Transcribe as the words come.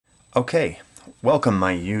Okay, welcome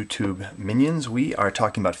my YouTube minions. We are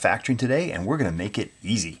talking about factoring today and we're going to make it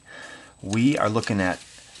easy. We are looking at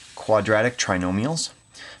quadratic trinomials.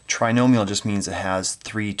 Trinomial just means it has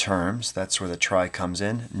three terms. That's where the tri comes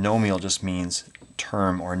in. Nomial just means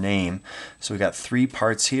term or name. So we got three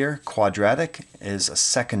parts here. Quadratic is a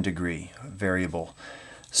second degree variable.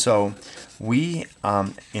 So we,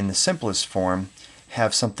 in the simplest form,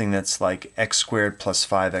 have something that's like x squared plus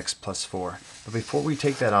 5x plus 4. But before we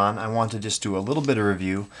take that on, I want to just do a little bit of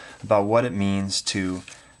review about what it means to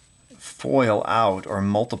FOIL out or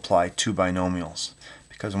multiply two binomials.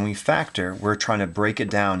 Because when we factor, we're trying to break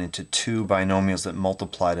it down into two binomials that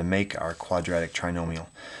multiply to make our quadratic trinomial.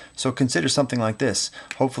 So consider something like this.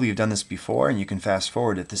 Hopefully you've done this before and you can fast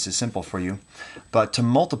forward if this is simple for you. But to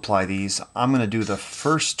multiply these, I'm going to do the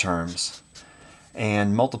first terms,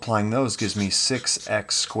 and multiplying those gives me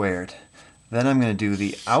 6x squared. Then I'm going to do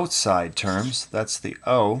the outside terms, that's the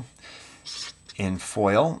O in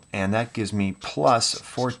FOIL, and that gives me plus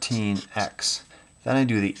 14x. Then I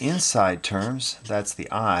do the inside terms, that's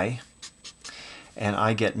the I, and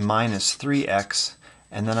I get minus 3x,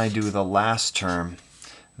 and then I do the last term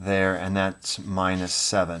there, and that's minus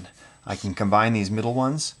 7. I can combine these middle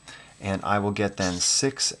ones, and I will get then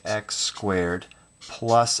 6x squared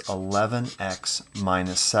plus 11x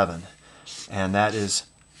minus 7. And that is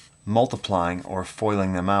multiplying or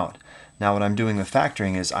FOILing them out. Now what I'm doing with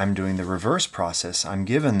factoring is I'm doing the reverse process. I'm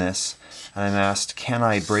given this and I'm asked, can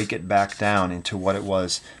I break it back down into what it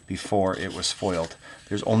was before it was FOILed?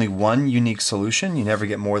 There's only one unique solution. You never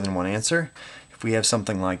get more than one answer. If we have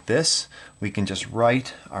something like this, we can just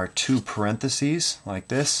write our two parentheses like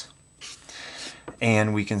this.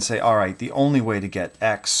 And we can say, all right, the only way to get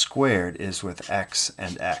x squared is with x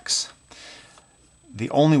and x.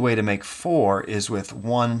 The only way to make 4 is with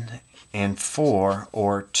 1 and 4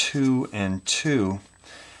 or 2 and 2.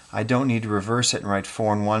 I don't need to reverse it and write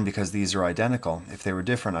 4 and 1 because these are identical. If they were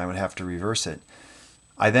different, I would have to reverse it.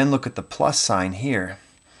 I then look at the plus sign here.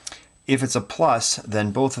 If it's a plus,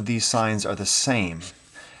 then both of these signs are the same.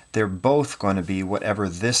 They're both going to be whatever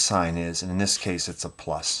this sign is, and in this case it's a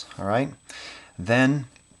plus. All right? Then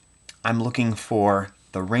I'm looking for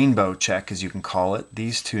the rainbow check, as you can call it,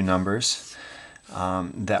 these two numbers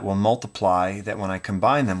that will multiply, that when I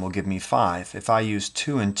combine them will give me 5. If I use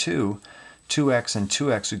 2 and 2, 2x and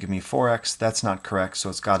 2x would give me 4x. That's not correct, so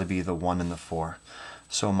it's got to be the 1 and the 4.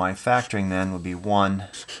 So my factoring then would be 1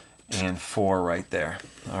 and 4 right there.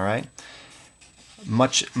 All right?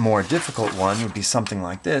 Much more difficult one would be something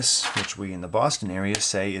like this, which we in the Boston area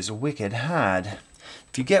say is wicked had.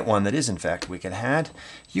 If you get one that is in fact wicked had,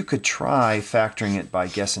 you could try factoring it by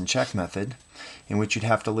guess and check method, in which you'd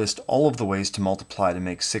have to list all of the ways to multiply to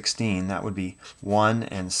make 16. That would be 1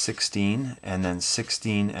 and 16, and then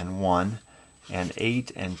 16 and 1, and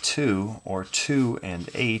 8 and 2, or 2 and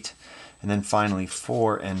 8, and then finally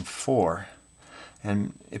 4 and 4.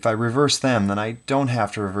 And if I reverse them, then I don't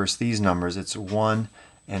have to reverse these numbers. It's 1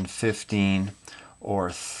 and 15,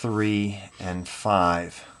 or 3 and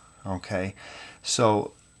 5. Okay?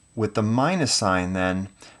 So with the minus sign then,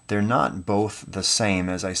 they're not both the same,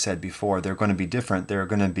 as I said before. They're going to be different. They're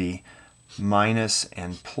going to be minus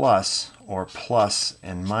and plus, or plus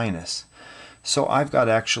and minus. So I've got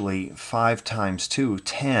actually 5 times 2,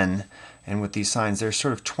 10, and with these signs there's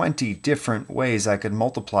sort of 20 different ways I could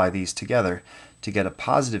multiply these together to get a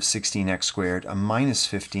positive 16x squared, a minus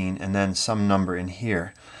 15, and then some number in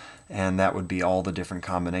here. And that would be all the different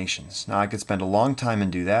combinations. Now I could spend a long time and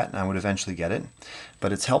do that, and I would eventually get it.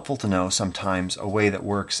 But it's helpful to know sometimes a way that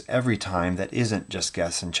works every time that isn't just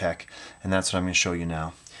guess and check, and that's what I'm going to show you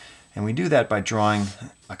now. And we do that by drawing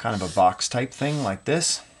a kind of a box type thing like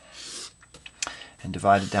this, and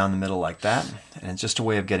divide it down the middle like that. And it's just a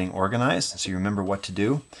way of getting organized, so you remember what to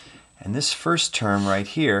do. And this first term right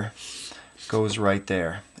here goes right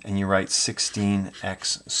there, and you write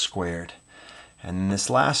 16x squared. And then this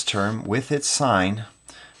last term, with its sign,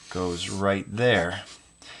 goes right there.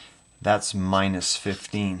 That's minus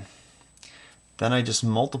 15. Then I just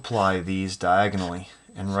multiply these diagonally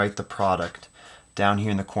and write the product down here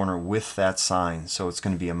in the corner with that sign. So it's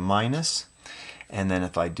going to be a minus. And then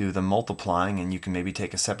if I do the multiplying, and you can maybe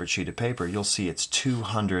take a separate sheet of paper, you'll see it's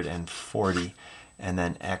 240 and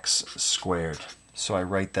then x squared. So I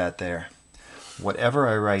write that there. Whatever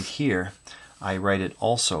I write here, I write it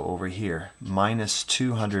also over here, minus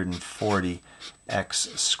 240x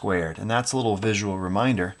squared. And that's a little visual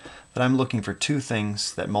reminder that I'm looking for two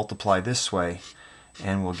things that multiply this way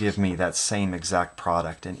and will give me that same exact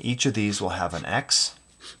product. And each of these will have an x,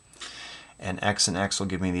 and x will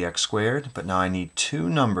give me the x squared. But now I need two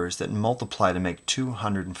numbers that multiply to make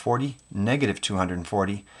 240, negative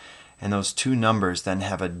 240, and those two numbers then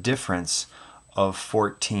have a difference of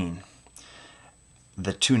 14.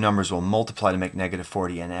 The two numbers will multiply to make negative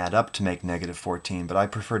 40 and add up to make negative 14, but I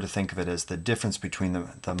prefer to think of it as the difference between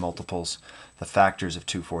the multiples, the factors of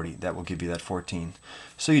 240, that will give you that 14.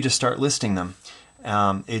 So you just start listing them.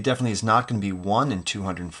 It definitely is not going to be 1 and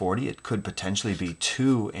 240. It could potentially be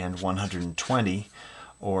 2 and 120,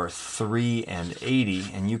 or 3 and 80,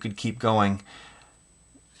 and you could keep going.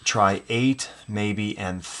 Try 8 maybe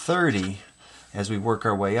and 30 as we work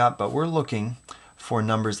our way up, but we're looking for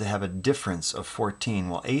numbers that have a difference of 14.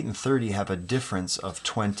 Well, 8 and 30 have a difference of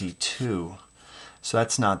 22. So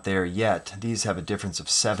that's not there yet. These have a difference of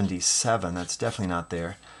 77. That's definitely not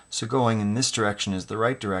there. So going in this direction is the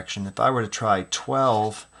right direction. If I were to try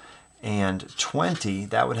 12 and 20,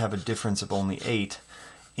 that would have a difference of only 8.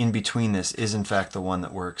 In between this is in fact the one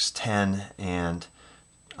that works. 10 and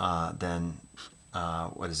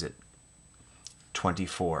what is it?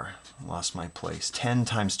 24. Lost my place. 10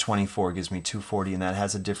 times 24 gives me 240, and that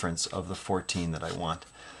has a difference of the 14 that I want.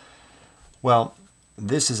 Well,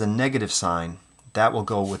 this is a negative sign. That will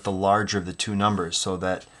go with the larger of the two numbers, so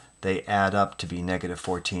that they add up to be negative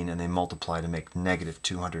 14 and they multiply to make negative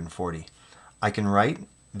 240. I can write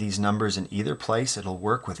these numbers in either place. It'll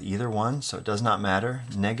work with either one, so it does not matter.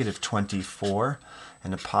 Negative 24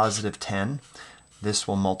 and a positive 10. This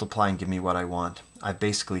will multiply and give me what I want. I've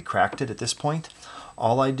basically cracked it at this point.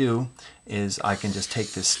 All I do is I can just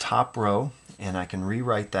take this top row and I can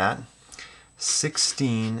rewrite that.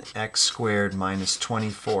 16x squared minus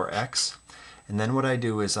 24x. And then what I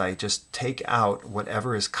do is I just take out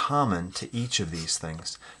whatever is common to each of these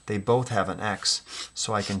things. They both have an x,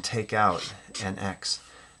 so I can take out an x.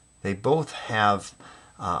 They both have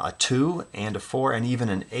a 2 and a 4, and even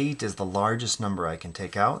an 8 is the largest number I can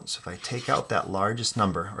take out. So if I take out that largest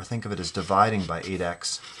number, or think of it as dividing by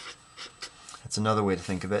 8x, that's another way to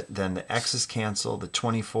think of it, then the x's cancel, the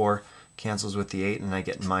 24 cancels with the 8, and I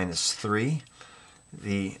get minus 3.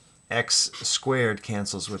 The x squared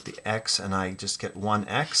cancels with the x, and I just get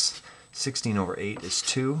 1x. 16 over 8 is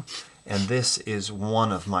 2, and this is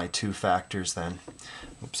one of my two factors then.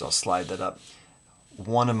 Oops, I'll slide that up.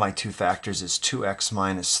 One of my two factors is 2x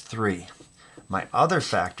minus 3. My other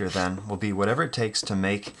factor then will be whatever it takes to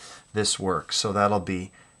make this work. So that'll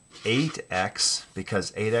be 8x,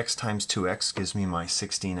 because 8x times 2x gives me my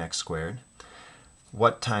 16x squared.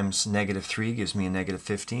 What times negative 3 gives me a negative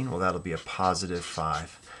 15? Well, that'll be a positive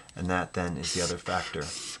 5. And that then is the other factor.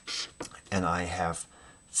 And I have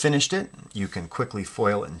finished it. You can quickly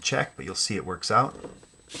FOIL it and check, but you'll see it works out.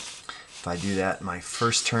 If I do that, my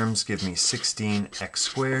first terms give me 16x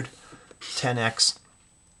squared, 10x,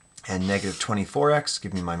 and negative 24x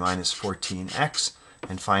give me my minus 14x,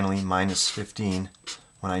 and finally minus 15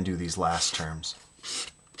 when I do these last terms.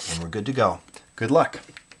 And we're good to go. Good luck.